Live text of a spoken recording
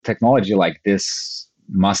technology like this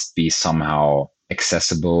must be somehow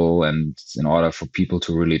accessible. And in order for people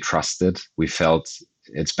to really trust it, we felt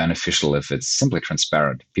it's beneficial if it's simply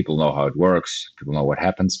transparent. People know how it works. People know what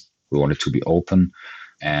happens. We want it to be open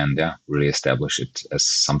and really establish it as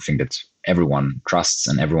something that everyone trusts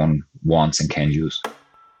and everyone wants and can use.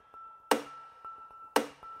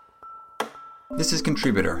 This is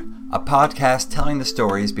Contributor, a podcast telling the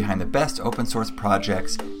stories behind the best open source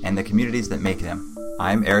projects and the communities that make them.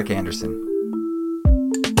 I'm Eric Anderson.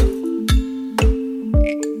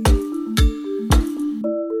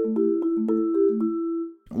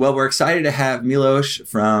 Well, we're excited to have Milos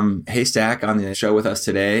from Haystack on the show with us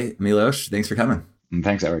today. Milos, thanks for coming.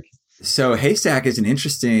 Thanks, Eric. So Haystack is an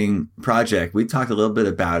interesting project. We talked a little bit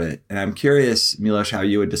about it, and I'm curious, Milos, how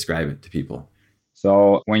you would describe it to people.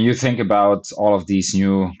 So when you think about all of these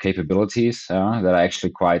new capabilities that are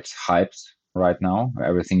actually quite hyped right now,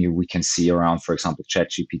 everything we can see around, for example,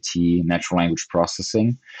 ChatGPT, natural language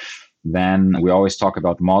processing, then we always talk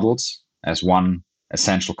about models as one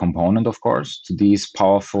essential component, of course, to these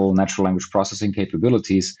powerful natural language processing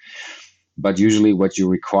capabilities. But usually what you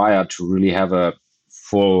require to really have a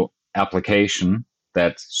full application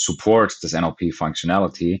that supports this NLP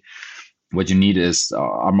functionality, what you need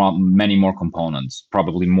are many more components,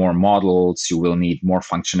 probably more models. You will need more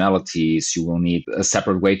functionalities. You will need a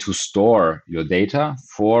separate way to store your data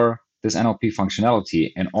for this NLP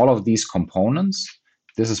functionality. And all of these components,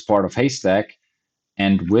 this is part of Haystack.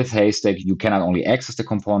 And with Haystack, you cannot only access the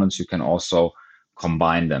components, you can also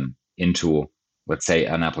combine them into, let's say,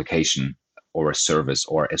 an application or a service,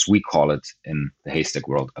 or as we call it in the Haystack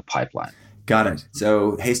world, a pipeline. Got it.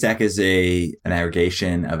 So Haystack is an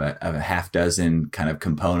aggregation of a half dozen kind of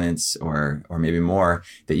components or maybe more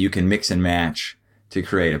that you can mix and match to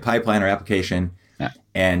create a pipeline or application. Yeah.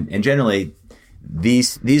 And generally,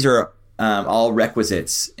 these are all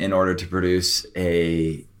requisites in order to produce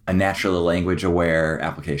a natural language aware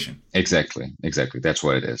application. Exactly. That's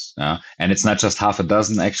what it is. And it's not just half a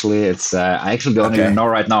dozen, actually. It's I actually don't even know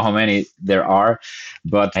right now how many there are,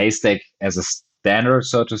 but Haystack as a standard,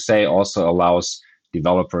 so to say, also allows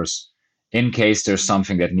developers, in case there's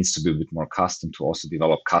something that needs to be a bit more custom, to also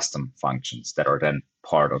develop custom functions that are then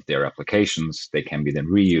part of their applications. They can be then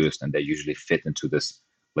reused, and they usually fit into this,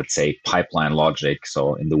 let's say, pipeline logic.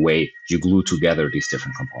 So in the way you glue together these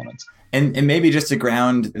different components. And maybe just to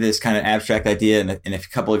ground this kind of abstract idea in a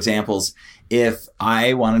couple examples, if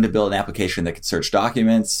I wanted to build an application that could search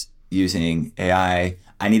documents using AI,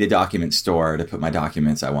 I need a document store to put my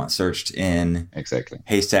documents I want searched in. Exactly.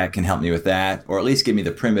 Haystack can help me with that, or at least give me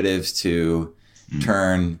the primitives to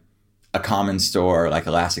turn a common store like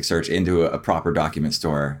Elasticsearch into a proper document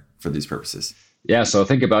store for these purposes. Yeah, so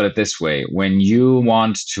think about it this way. When you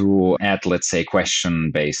want to add, let's say,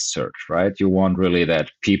 question-based search, right? You want really that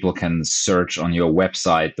people can search on your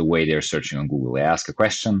website the way they're searching on Google. They ask a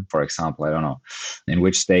question, for example, I don't know, in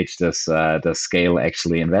which stage does Scale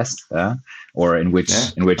actually invest, or in which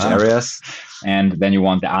areas? And then you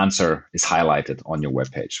want the answer is highlighted on your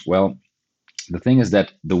webpage. Well, the thing is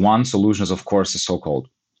that the one solution is, of course, the so-called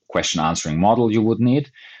question answering model you would need.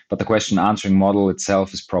 But the question answering model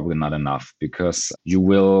itself is probably not enough, because you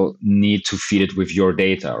will need to feed it with your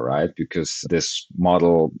data, right? Because this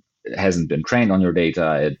model hasn't been trained on your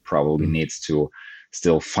data. It probably needs to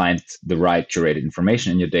still find the right curated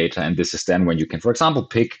information in your data. And this is then when you can, for example,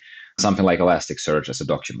 pick something like Elasticsearch as a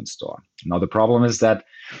document store. Now, the problem is that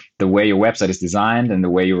the way your website is designed and the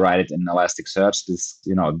way you write it in Elasticsearch,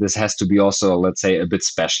 this has to be also, let's say, a bit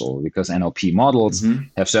special, because NLP models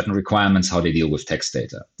have certain requirements how they deal with text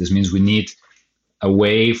data. This means we need a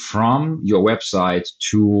way from your website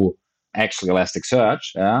to actually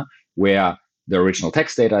Elasticsearch, where the original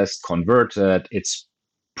text data is converted, it's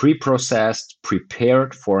pre-processed,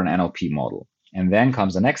 prepared for an NLP model. And then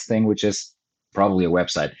comes the next thing, which is probably a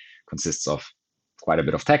website consists of quite a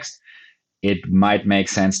bit of text. It might make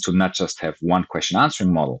sense to not just have one question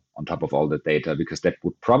answering model on top of all the data, because that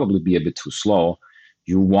would probably be a bit too slow.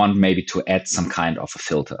 You want maybe to add some kind of a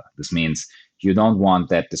filter. This means you don't want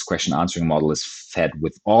that this question answering model is fed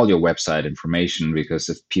with all your website information, because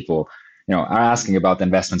if people are asking about the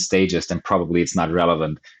investment stages, then probably it's not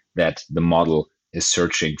relevant that the model is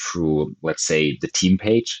searching through, let's say, the team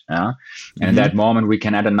page. And at that moment, we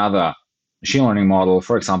can add another machine learning model,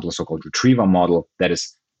 for example, a so-called retriever model that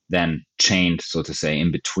is then chained, so to say,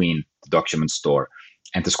 in between the document store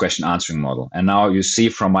and this question answering model. And now you see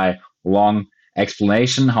from my long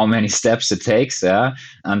explanation how many steps it takes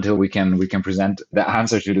until we can present the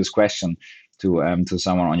answer to this question to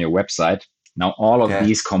someone on your website. Now, all of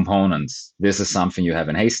these components, this is something you have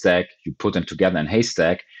in Haystack. You put them together in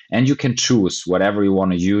Haystack, And you can choose whatever you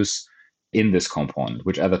want to use in this component,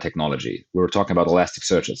 which other technology. We were talking about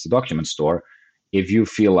Elasticsearch as the document store. If you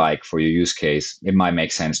feel like for your use case, it might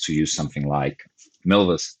make sense to use something like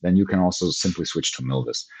Milos, then you can also simply switch to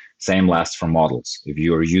Milos. Same lasts for models. If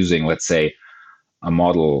you're using, let's say, a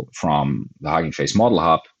model from the Hugging Face Model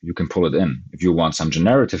Hub, you can pull it in. If you want some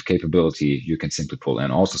generative capability, you can simply pull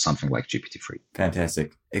in also something like GPT-3.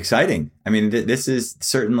 Fantastic. Exciting. I mean, this is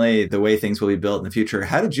certainly the way things will be built in the future.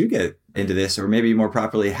 How did you get into this? Or maybe more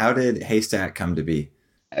properly, how did Haystack come to be?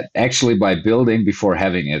 Actually, by building before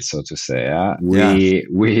having it, so to say.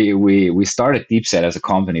 We started DeepSet as a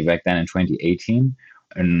company back then in 2018,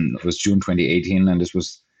 and it was June 2018, and this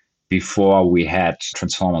was before we had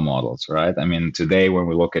transformer models, right? I mean, today when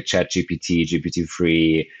we look at ChatGPT,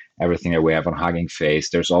 GPT-3, everything that we have on Hugging Face,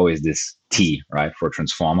 there's always this T, right, for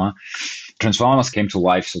transformer. Transformers came to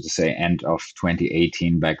life, so to say, end of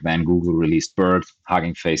 2018. Back then, Google released BERT,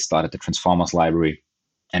 Hugging Face started the Transformers library,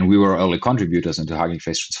 and we were early contributors into Hugging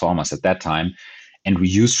Face Transformers at that time. And we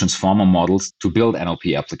used transformer models to build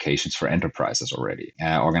NLP applications for enterprises already.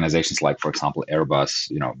 Organizations like, for example,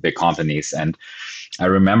 Airbus, big companies. And I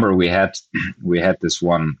remember we had this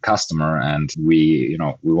one customer, and we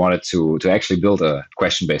wanted to actually build a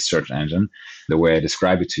question-based search engine, the way I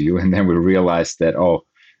described it to you. And then we realized that,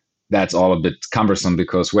 that's all a bit cumbersome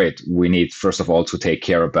because we need first of all to take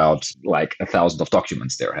care about like 1,000 of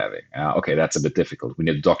documents they're having. Okay, that's a bit difficult. We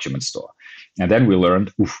need a document store. And then we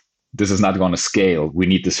learned, this is not going to scale. We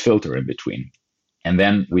need this filter in between. And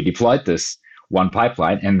then we deployed this one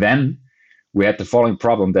pipeline. And then we had the following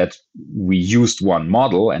problem that we used one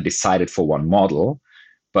model and decided for one model,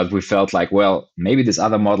 but we felt like, well, maybe this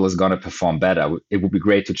other model is going to perform better. It would be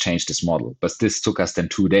great to change this model. But this took us then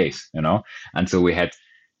 2 days, until we had,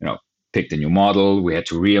 picked a new model. We had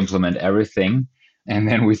to re-implement everything. And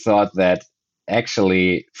then we thought that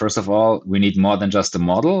actually, first of all, we need more than just a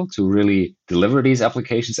model to really deliver these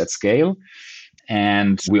applications at scale.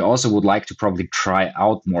 And we also would like to probably try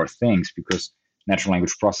out more things because natural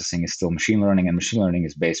language processing is still machine learning, and machine learning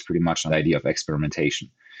is based pretty much on the idea of experimentation.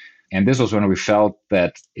 And this was when we felt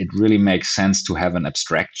that it really makes sense to have an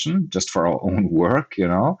abstraction just for our own work,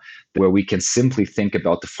 where we can simply think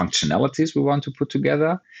about the functionalities we want to put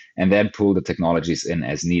together and then pull the technologies in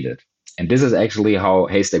as needed. And this is actually how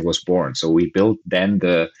Haystack was born. So we built then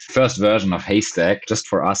the first version of Haystack just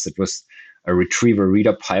for us. It was a retriever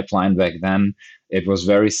reader pipeline back then. It was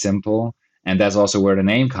very simple. And that's also where the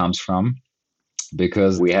name comes from,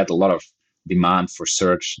 because we had a lot of demand for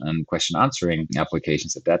search and question answering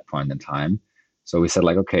applications at that point in time. So we said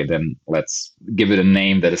okay, then let's give it a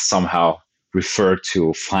name that is somehow referred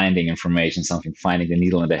to finding information, finding the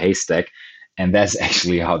needle in the haystack. And that's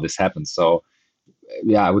actually how this happened. So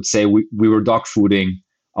yeah, I would say we were dog fooding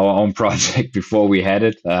our own project before we had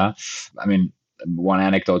it. One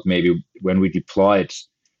anecdote, maybe when we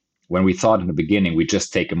thought in the beginning, we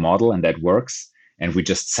just take a model and that works. And we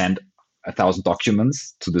just send 1,000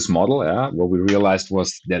 documents to this model. What we realized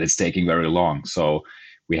was that it's taking very long. So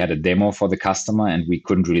we had a demo for the customer, and we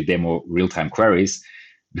couldn't really demo real-time queries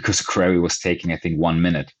because a query was taking, I think, 1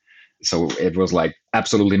 minute. So it was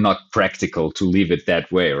absolutely not practical to leave it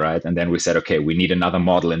that way, right? And then we said, okay, we need another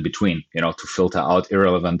model in between, to filter out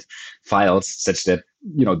irrelevant files such that,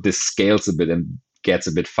 this scales a bit and gets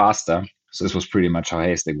a bit faster. So this was pretty much how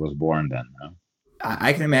Haystack was born then.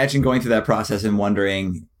 I can imagine going through that process and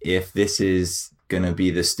wondering if this is going to be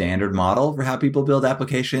the standard model for how people build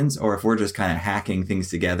applications, or if we're just kind of hacking things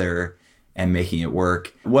together and making it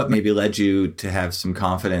work. What maybe led you to have some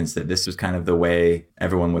confidence that this was kind of the way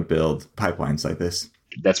everyone would build pipelines like this?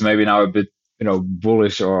 That's maybe now a bit,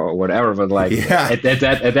 bullish or whatever, but at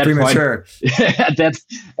that premature point,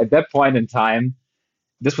 at that point in time,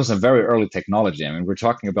 this was a very early technology. We're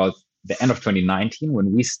talking about the end of 2019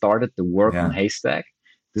 when we started the work on Haystack.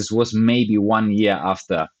 This was maybe 1 year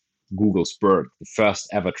after Google's BERT, the first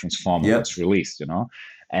ever transformer was released,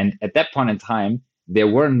 And at that point in time, there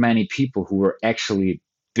weren't many people who were actually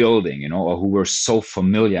building, or who were so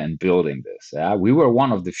familiar in building this. We were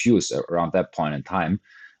one of the few around that point in time,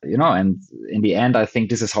 and in the end, I think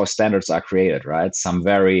this is how standards are created, right? Some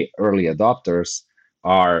very early adopters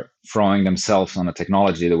are throwing themselves on a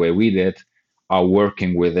technology the way we did, are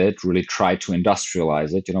working with it, really try to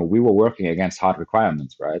industrialize it. We were working against hard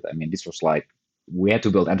requirements, right? This was we had to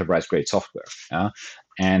build enterprise-grade software.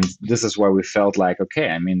 And this is where we felt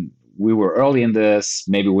okay, we were early in this.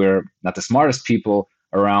 Maybe we're not the smartest people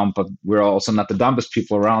around, but we're also not the dumbest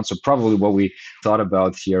people around. So probably what we thought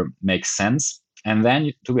about here makes sense. And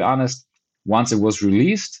then, to be honest, once it was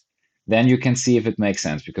released, then you can see if it makes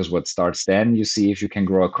sense, because what starts then, you see if you can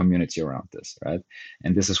grow a community around this, right?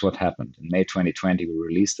 And this is what happened. In May 2020, we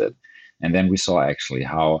released it. And then we saw actually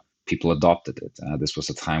how people adopted it. This was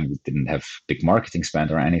a time we didn't have big marketing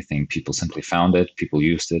spend or anything. People simply found it, people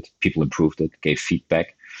used it, people improved it, gave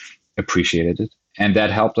feedback, appreciated it. And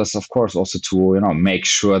that helped us, of course, also to make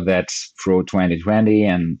sure that through 2020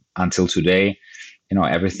 and until today,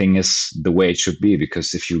 everything is the way it should be.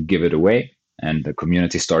 Because if you give it away and the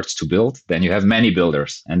community starts to build, then you have many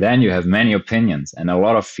builders, and then you have many opinions and a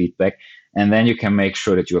lot of feedback, and then you can make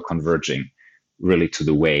sure that you are converging really to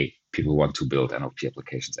the way people want to build NLP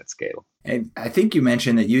applications at scale. And I think you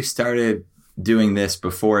mentioned that you started doing this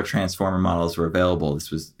before transformer models were available.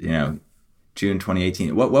 This was, June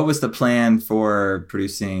 2018. What was the plan for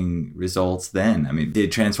producing results then? I mean,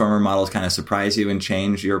 did transformer models kind of surprise you and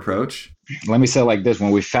change your approach? Let me say it like this.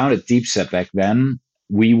 When we founded DeepSet back then,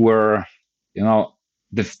 we were,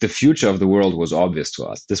 the future of the world was obvious to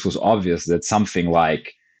us. This was obvious that something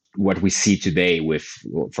like what we see today with,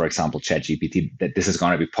 for example, ChatGPT, that this is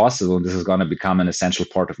going to be possible, and this is going to become an essential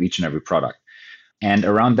part of each and every product. And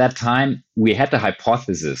around that time, we had the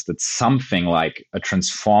hypothesis that something like a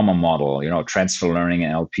transformer model, transfer learning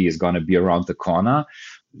and NLP is going to be around the corner.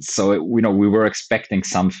 So, we were expecting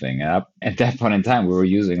something. At that point in time, we were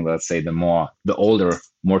using, let's say, the older,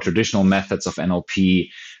 more traditional methods of NLP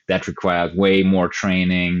that required way more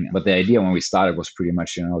training. But the idea when we started was pretty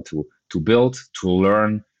much, to build, to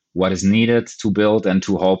learn what is needed to build, and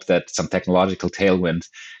to hope that some technological tailwind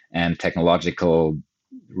and technological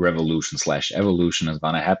revolution/evolution is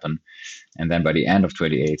going to happen. And then by the end of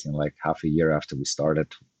 2018, like half a year after we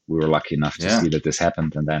started, we were lucky enough to see that this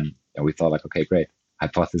happened. And then we thought like, okay, great.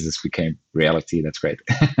 Hypothesis became reality. That's great.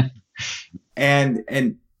 And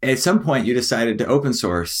at some point you decided to open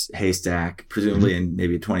source Haystack, presumably in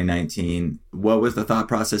maybe 2019. What was the thought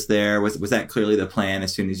process there? Was that clearly the plan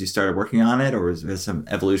as soon as you started working on it, or was there some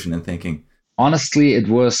evolution in thinking? Honestly,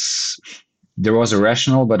 there was a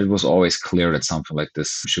rationale, but it was always clear that something like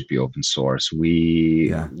this should be open source.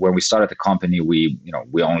 When we started the company, we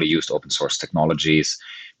only used open source technologies.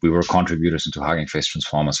 We were contributors into Hugging Face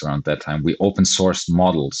Transformers around that time. We open sourced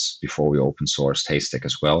models before we open sourced Haystack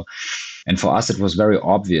as well. And for us, it was very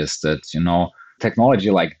obvious that, technology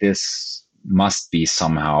like this must be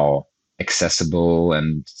somehow accessible.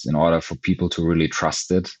 And in order for people to really trust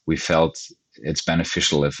it, we felt it's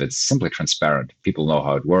beneficial if it's simply transparent. People know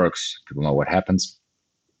how it works. People know what happens.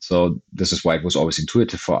 So this is why it was always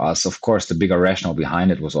intuitive for us. Of course, the bigger rationale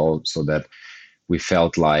behind it was also that we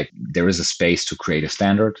felt like there is a space to create a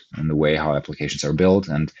standard in the way how applications are built,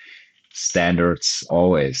 and standards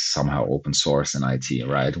always somehow open source in IT,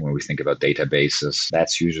 right? When we think about databases,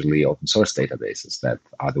 that's usually open source databases that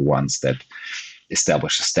are the ones that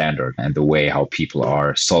establish a standard and the way how people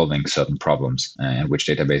are solving certain problems and which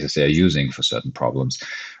databases they are using for certain problems.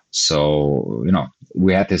 So,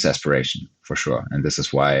 we had this aspiration for sure. And this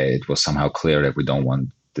is why it was somehow clear that we don't want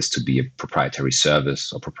this to be a proprietary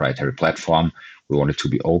service or proprietary platform. We want it to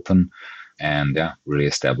be open and really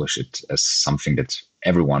establish it as something that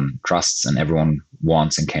everyone trusts and everyone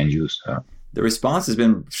wants and can use. The response has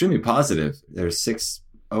been extremely positive. There's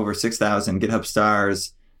over 6,000 GitHub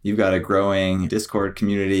stars. You've got a growing Discord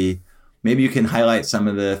community. Maybe you can highlight some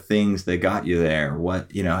of the things that got you there.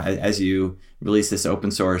 What, as you release this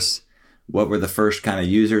open source, what were the first kind of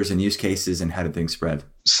users and use cases, and how did things spread?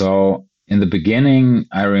 So in the beginning,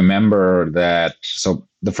 I remember that,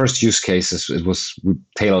 the first use cases, we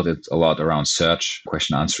tailored it a lot around search,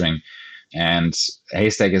 question answering. And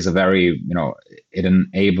Haystack is it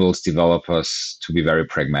enables developers to be very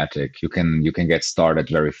pragmatic. You can get started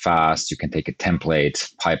very fast. You can take a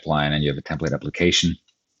template pipeline and you have a template application.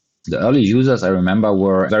 The early users, I remember,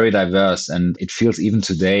 were very diverse, and it feels even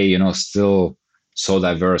today, still so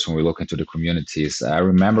diverse when we look into the communities. I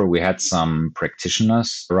remember we had some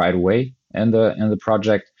practitioners right away in the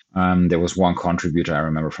project. There was one contributor I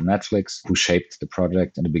remember from Netflix who shaped the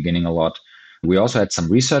project in the beginning a lot. We also had some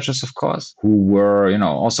researchers, of course, who were,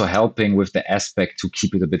 also helping with the aspect to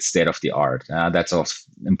keep it a bit state of the art. That's also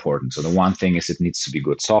important. So the one thing is it needs to be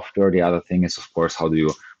good software. The other thing is, of course, how do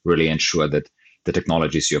you really ensure that the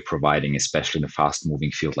technologies you're providing, especially in a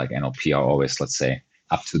fast-moving field like NLP, are always, let's say,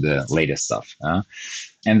 up to the latest stuff.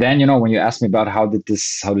 And then, when you ask me about how did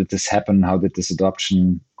this happen, how did this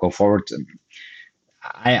adoption go forward,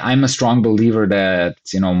 I'm a strong believer that,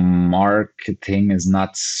 marketing is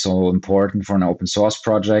not so important for an open source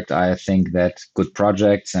project. I think that good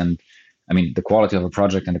projects the quality of a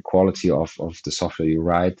project and the quality of the software you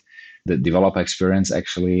write, the developer experience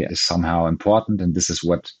actually is somehow important. And this is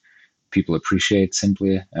what people appreciate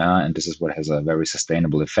simply. And this is what has a very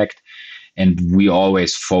sustainable effect. And we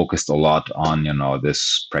always focused a lot on,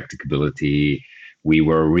 this practicability. We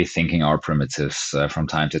were rethinking our primitives from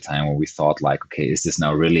time to time, where we thought like, okay, is this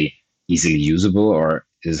now really easily usable, or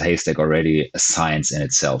is Haystack already a science in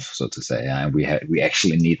itself, so to say? And we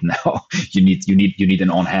actually need now you need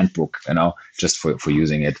an on handbook, just for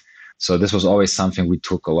using it. So this was always something we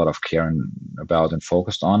took a lot of care about and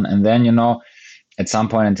focused on. And then at some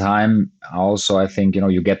point in time, also I think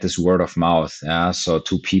you get this word of mouth. Yeah, so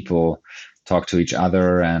two people talk to each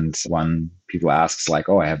other, and one people asks like,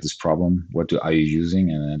 "Oh, I have this problem. What are you using?"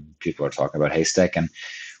 And then people are talking about Haystack, and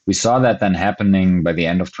we saw that then happening by the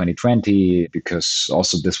end of 2020, because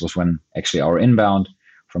also this was when actually our inbound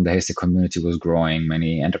from the Haystack community was growing.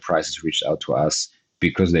 Many enterprises reached out to us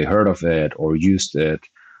because they heard of it or used it.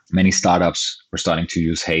 Many startups were starting to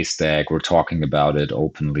use Haystack. We're talking about it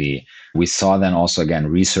openly. We saw then also, again,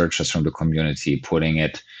 researchers from the community putting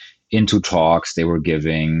it into talks they were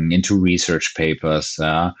giving, into research papers.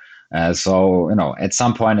 So, at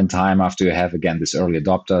some point in time, after you have, again, this early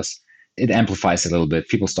adopters, it amplifies a little bit.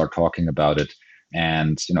 People start talking about it.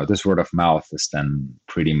 And, this word of mouth is then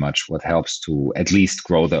pretty much what helps to at least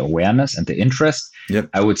grow the awareness and the interest. Yep.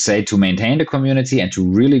 I would say to maintain the community and to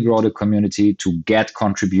really grow the community, to get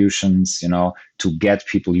contributions, to get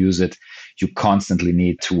people use it, you constantly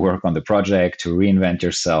need to work on the project, to reinvent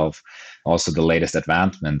yourself. Also, the latest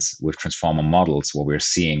advancements with transformer models, what we're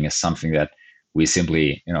seeing is something that we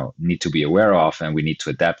simply, need to be aware of, and we need to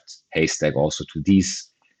adapt Haystack also to these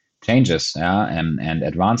changes and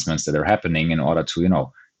advancements that are happening in order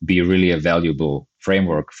to, be really a valuable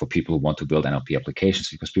framework for people who want to build NLP applications,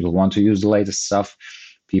 because people want to use the latest stuff.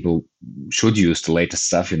 People should use the latest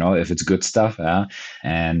stuff, if it's good stuff.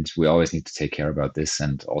 And we always need to take care about this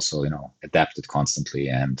and also, adapt it constantly.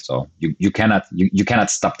 And so you cannot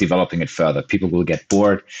stop developing it further. People will get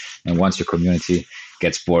bored. And once your community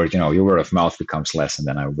gets bored, your word of mouth becomes less. And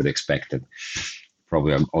then I would expect that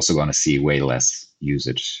probably I'm also going to see way less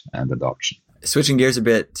usage and adoption. Switching gears a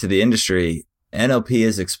bit to the industry, NLP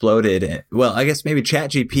has exploded. Well, I guess maybe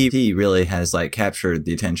ChatGPT really has captured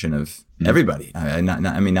the attention of everybody.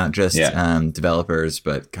 Not just developers,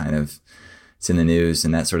 but kind of it's in the news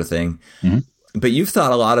and that sort of thing. Mm-hmm. But you've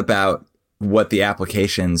thought a lot about what the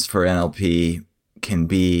applications for NLP can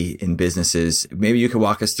be in businesses. Maybe you could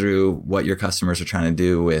walk us through what your customers are trying to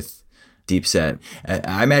do with DeepSet.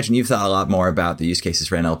 I imagine you've thought a lot more about the use cases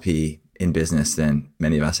for NLP in business than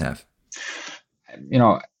many of us have.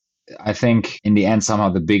 I think in the end, somehow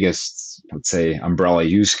the biggest, let's say, umbrella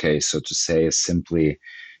use case, so to say, is simply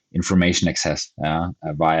information access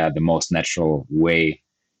via the most natural way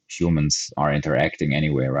humans are interacting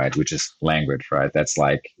anyway, right? Which is language, right? That's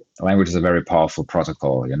language is a very powerful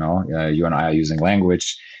protocol, you and I are using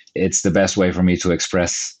language. It's the best way for me to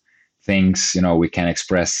express things. We can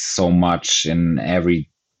express so much in every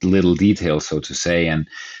little detail, so to say, and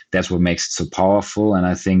that's what makes it so powerful. And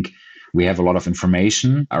I think we have a lot of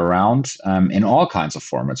information around in all kinds of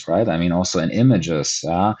formats, right? I mean, also in images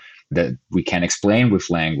that we can explain with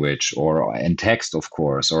language, or in text, of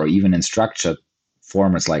course, or even in structured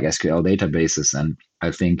formats like SQL databases. And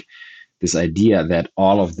I think this idea that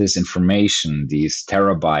all of this information, these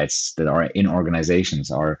terabytes that are in organizations,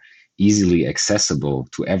 are easily accessible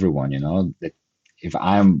to everyone, that if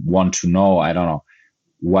I want to know, I don't know,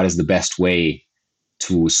 what is the best way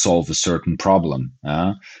to solve a certain problem,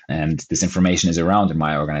 and this information is around in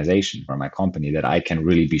my organization or my company, that I can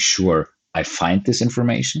really be sure I find this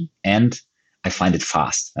information and I find it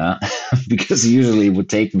fast, because usually it would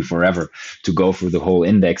take me forever to go through the whole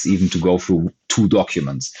index. Even to go through 2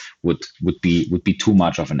 documents would be too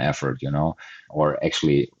much of an effort, or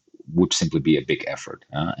actually would simply be a big effort.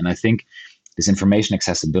 And I think this information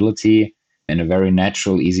accessibility in a very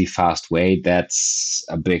natural, easy, fast way, that's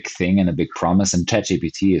a big thing and a big promise. And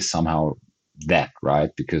ChatGPT is somehow that, right?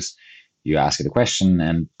 Because you ask it a question,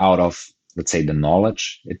 and out of, let's say, the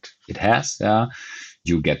knowledge it has,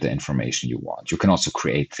 you get the information you want. You can also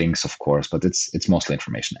create things, of course, but it's mostly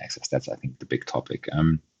information access. That's, I think, the big topic.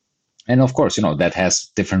 And of course, that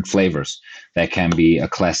has different flavors. That can be a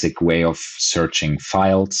classic way of searching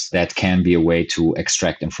files. That can be a way to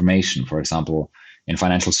extract information. For example, in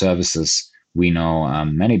financial services, we know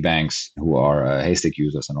many banks who are Haystack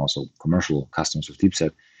users and also commercial customers of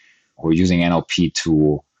DeepSet who are using NLP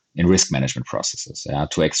in risk management processes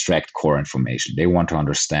to extract core information. They want to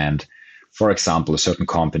understand, for example, a certain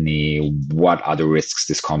company, what are the risks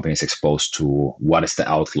this company is exposed to, what is the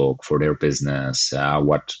outlook for their business,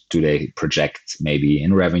 what do they project maybe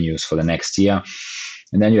in revenues for the next year.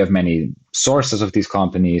 And then you have many sources of these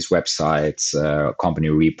companies, websites, company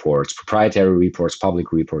reports, proprietary reports,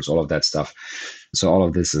 public reports, all of that stuff. So all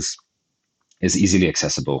of this is easily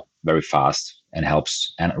accessible, very fast, and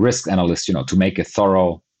helps risk analysts, to make a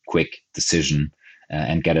thorough, quick decision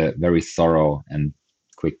and get a very thorough and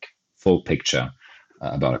quick, full picture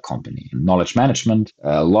about a company. Knowledge management,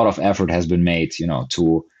 a lot of effort has been made,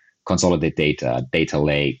 to consolidate data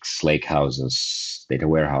lakes, lake houses, data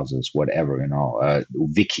warehouses, whatever,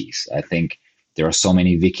 wikis. I think there are so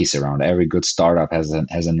many wikis around. Every good startup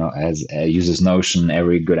uses Notion.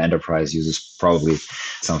 Every good enterprise uses probably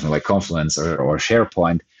something like Confluence or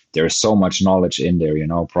SharePoint. There is so much knowledge in there,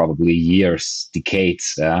 probably years,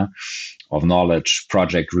 decades of knowledge,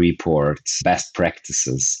 project reports, best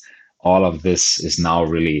practices. All of this is now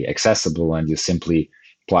really accessible, and you simply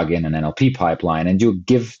plug in an NLP pipeline, and you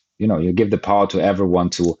give the power to everyone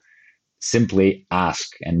to simply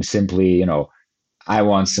ask and simply, I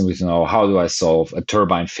want simply to know, how do I solve a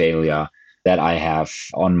turbine failure that I have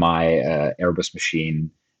on my Airbus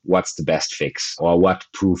machine? What's the best fix, or what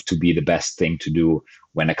proved to be the best thing to do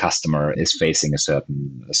when a customer is facing a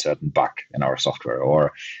certain bug in our software?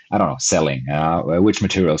 Or I don't know, selling, which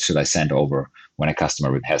materials should I send over when a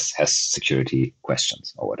customer has security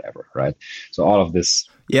questions or whatever, right? So all of this.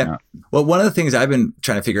 Yeah. Well, one of the things I've been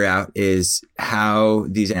trying to figure out is how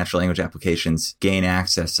these natural language applications gain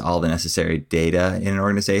access to all the necessary data in an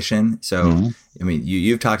organization. So, I mean,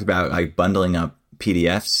 you've talked about like bundling up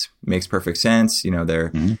PDFs. Makes perfect sense.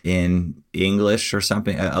 They're in English or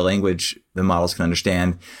something, a language the models can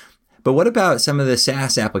understand. But what about some of the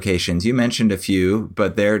SaaS applications? You mentioned a few,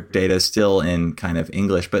 but their data is still in kind of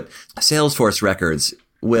English. But Salesforce records,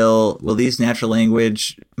 will these natural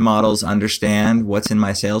language models understand what's in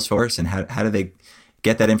my Salesforce, and how do they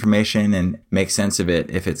get that information and make sense of it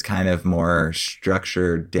if it's kind of more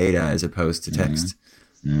structured data as opposed to text?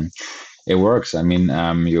 It works. I mean,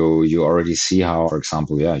 you already see how, for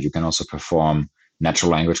example, you can also perform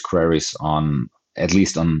natural language queries at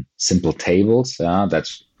least on simple tables.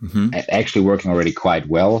 That's actually working already quite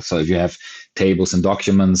well. So if you have tables and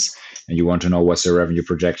documents and you want to know what's the revenue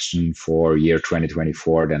projection for year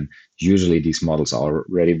 2024, then usually these models are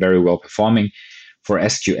already very well performing. For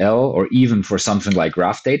SQL, or even for something like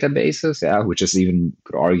graph databases, which is even,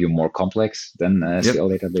 could argue, more complex than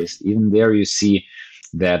SQL database, even there you see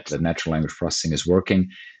that the natural language processing is working.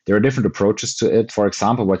 There are different approaches to it. For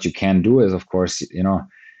example, what you can do is, of course,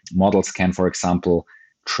 models can, for example,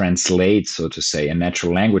 translate, so to say, a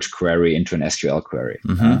natural language query into an SQL query.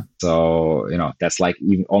 So, that's like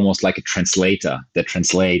even almost like a translator that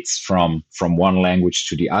translates from one language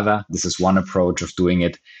to the other. This is one approach of doing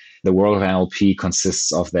it. The world of NLP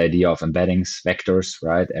consists of the idea of embeddings, vectors,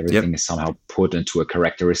 right? Everything is somehow put into a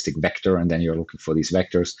characteristic vector, and then you're looking for these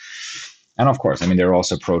vectors. And of course, there are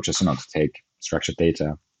also approaches, to take structured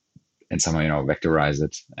data and somehow, vectorize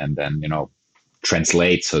it, and then,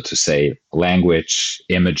 translate, so to say, language,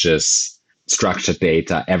 images, structured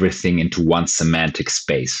data, everything into one semantic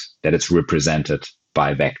space that it's represented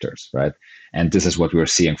by vectors, right? And this is what we're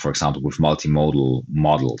seeing, for example, with multimodal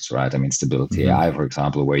models, right? Stability AI, for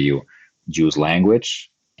example, where you use language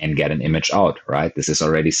and get an image out, right? This is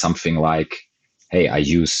already something like, hey, I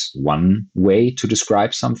use one way to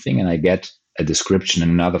describe something and I get a description in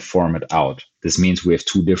another format out. This means we have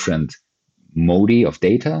two different modi of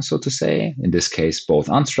data, so to say. In this case, both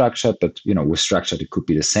unstructured, but with structured, it could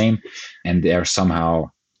be the same. And they somehow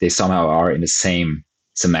are in the same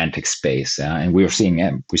semantic space. And we're seeing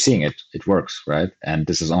it. It works, right? And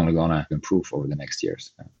this is only going to improve over the next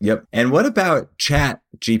years. Yep. And what about chat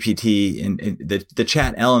GPT and the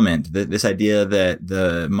chat element, this idea that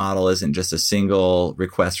the model isn't just a single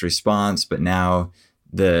request response, but now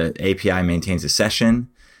the API maintains a session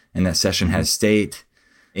and that session has state.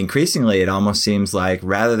 Increasingly, it almost seems like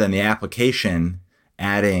rather than the application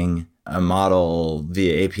adding a model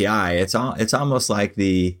via API, it's almost like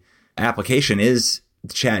the application is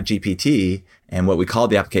Chat GPT, and what we call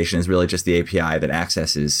the application is really just the API that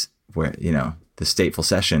accesses where the stateful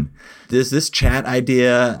session. Does this chat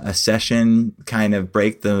idea, a session, kind of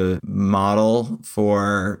break the model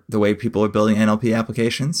for the way people are building NLP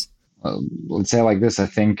applications? Let's say like this. I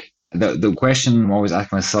think the question I'm always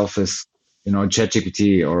asking myself is,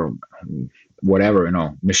 ChatGPT or whatever,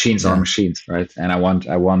 machines are machines, right? And I want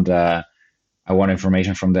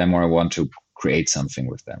information from them, or I want to create something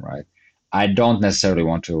with them, right? I don't necessarily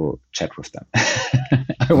want to chat with them.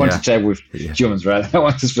 I want to chat with humans, right? I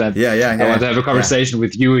want to spend. I want to have a conversation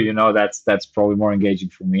with you. That's probably more engaging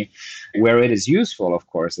for me. Where it is useful, of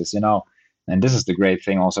course, is and this is the great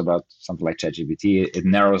thing also about something like ChatGPT. It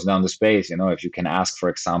narrows down the space. If you can ask, for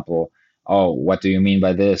example, oh, what do you mean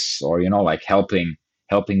by this? Or, like helping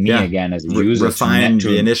me Yeah. again as a user Refine the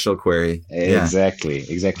to initial query. Yeah. exactly,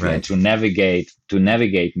 and Right. to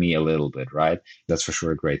navigate me a little bit, right? That's for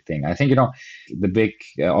sure a great thing. I think, the big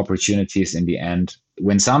opportunities in the end,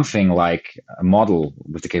 when something like a model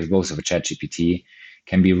with the capabilities of a chat GPT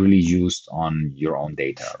can be really used on your own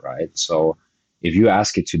data, right? So if you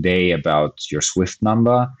ask it today about your Swift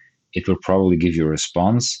number, it will probably give you a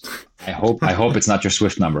response. I hope it's not your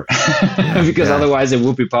Swift number Yeah. because Yeah. otherwise it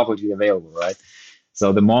would be publicly available, right?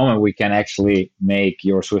 So the moment we can actually make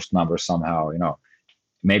your Swift number somehow,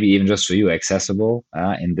 maybe even just for you accessible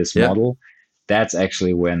in this Yep. model, that's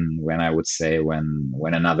actually when I would say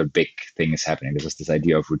when another big thing is happening. This is this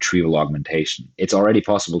idea of retrieval augmentation. It's already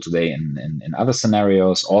possible today in other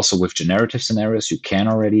scenarios. Also with generative scenarios, you can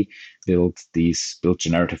already build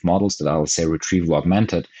generative models that I'll say retrieval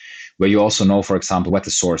augmented, where you also know, for example, what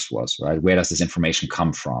the source was, right? Where does this information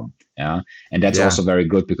come from? Yeah. And that's Yeah. also very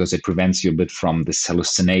good because it prevents you a bit from this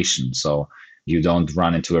hallucination. So you don't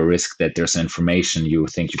run into a risk that there's information you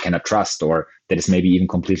think you cannot trust, or that is maybe even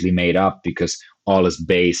completely made up because all is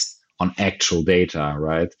based on actual data,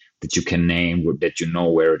 right? That you can name, that you know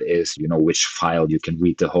where it is, you know which file, you can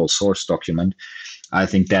read the whole source document. I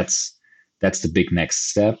think that's the big next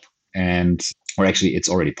step. And or actually it's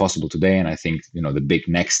already possible today. And I think, the big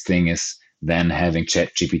next thing is then having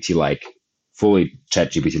fully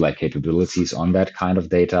ChatGPT like capabilities on that kind of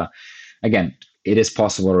data. Again, it is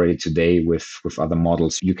possible already today with other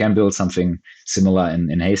models. You can build something similar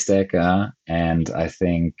in Haystack, and I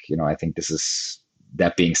think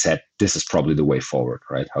that being said, this is probably the way forward,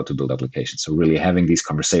 right? How to build applications. So really having these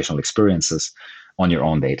conversational experiences on your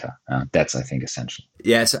own data, that's I think essential.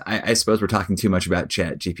 Yes, I suppose we're talking too much about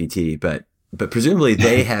ChatGPT, but presumably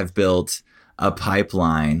they have built a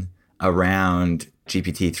pipeline around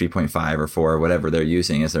GPT 3.5 or 4 or whatever they're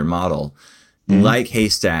using as their model, like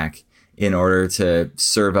Haystack, in order to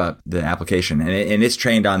serve up the application. And it's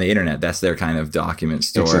trained on the internet. That's their kind of document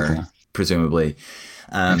store, Exactly. presumably.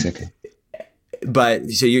 Exactly. But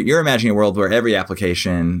so you're imagining a world where every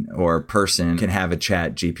application or person can have a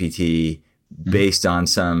chat GPT based on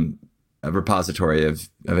some repository of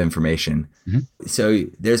information. So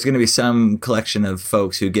there's going to be some collection of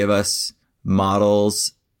folks who give us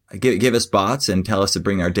models, give us bots and tell us to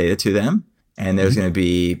bring our data to them. And there's going to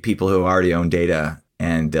be people who already own data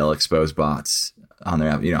and they'll expose bots on their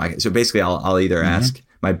app. So basically I'll either ask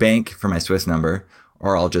my bank for my Swift number,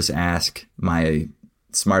 or I'll just ask my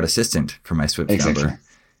smart assistant for my Swift number.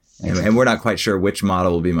 And we're not quite sure which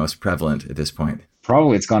model will be most prevalent at this point.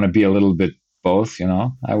 Probably it's going to be a little bit both,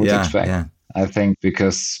 I would expect. Yeah. I think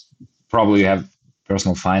because probably you have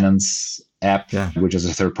personal finance app, which is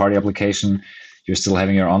a third-party application. You're still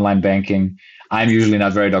having your online banking. I'm usually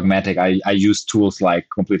not very dogmatic. I use tools like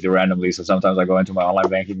completely randomly. So sometimes I go into my online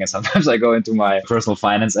banking and sometimes I go into my personal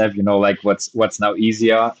finance app, like what's now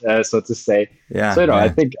easier, so to say. Yeah. So, I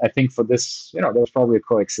think for this, there's probably a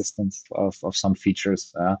coexistence of some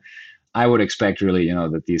features. I would expect really,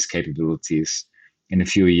 that these capabilities in a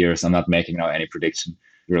few years, I'm not making now any prediction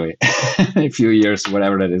really, a few years,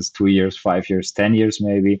 whatever that is, 2 years, 5 years, 10 years,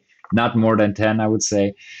 maybe not more than 10, I would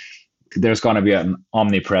say. There's going to be an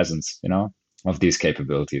omnipresence, of these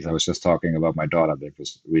capabilities. I was just talking about my daughter that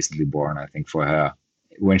was recently born. I think for her,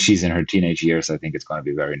 when she's in her teenage years, I think it's going to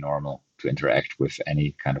be very normal to interact with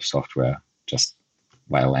any kind of software just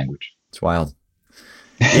via language. It's wild.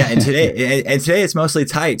 Yeah, and today it's mostly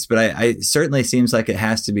types, but I certainly seems like it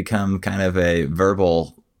has to become kind of a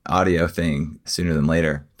verbal audio thing sooner than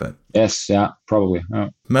later. But yes, yeah, probably. Oh.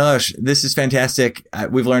 Milos, this is fantastic.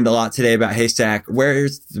 We've learned a lot today about Haystack.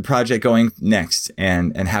 Where's the project going next,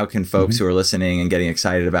 and how can folks who are listening and getting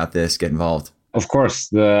excited about this get involved? Of course,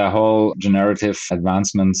 the whole generative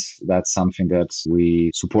advancements, that's something that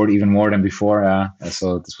we support even more than before.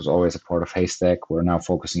 So this was always a part of Haystack. We're now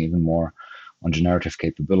focusing even more on generative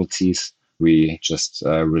capabilities. We just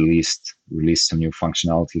released some new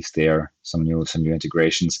functionalities there, some new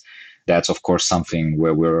integrations. That's of course something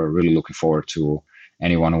where we're really looking forward to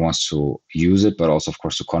anyone who wants to use it, but also of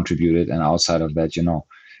course to contribute it. And outside of that,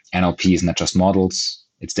 NLP is not just models,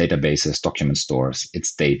 it's databases, document stores,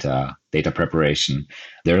 it's data preparation.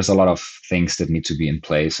 There's a lot of things that need to be in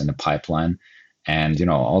place in the pipeline. And,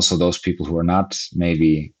 also those people who are not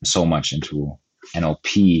maybe so much into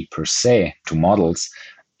NLP per se, to models,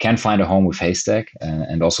 can find a home with Haystack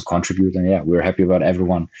and also contribute. And we're happy about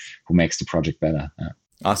everyone who makes the project better.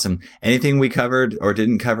 Awesome. Anything we covered or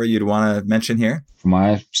didn't cover you'd want to mention here? From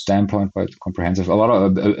my standpoint, quite comprehensive. A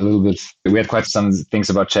little bit. We had quite some things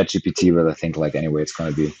about ChatGPT, but I think anyway, it's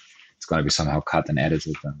going to going to be somehow cut and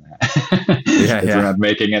edited. And Yeah, we're not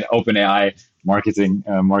making an OpenAI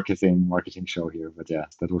marketing show here. But yeah,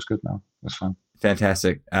 that was good. Now it was fun.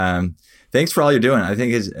 Fantastic. Thanks for all you're doing. I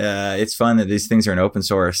think it's fun that these things are in open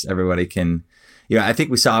source. Everybody can. I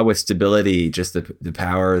think we saw with Stability just the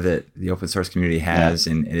power that the open source community has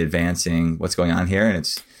in advancing what's going on here, and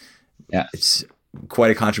it's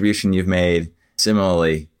quite a contribution you've made.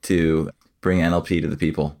 Similarly to bring NLP to the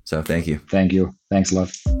people. So thank you. Thank you. Thanks a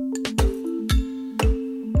lot.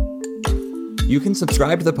 You can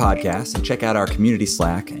subscribe to the podcast and check out our community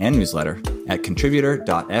Slack and newsletter at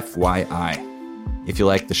contributor.fyi. If you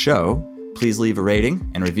like the show, please leave a rating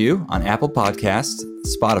and review on Apple Podcasts,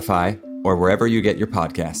 Spotify, or wherever you get your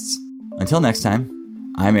podcasts. Until next time,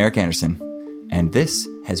 I'm Eric Anderson, and this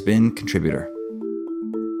has been Contributor.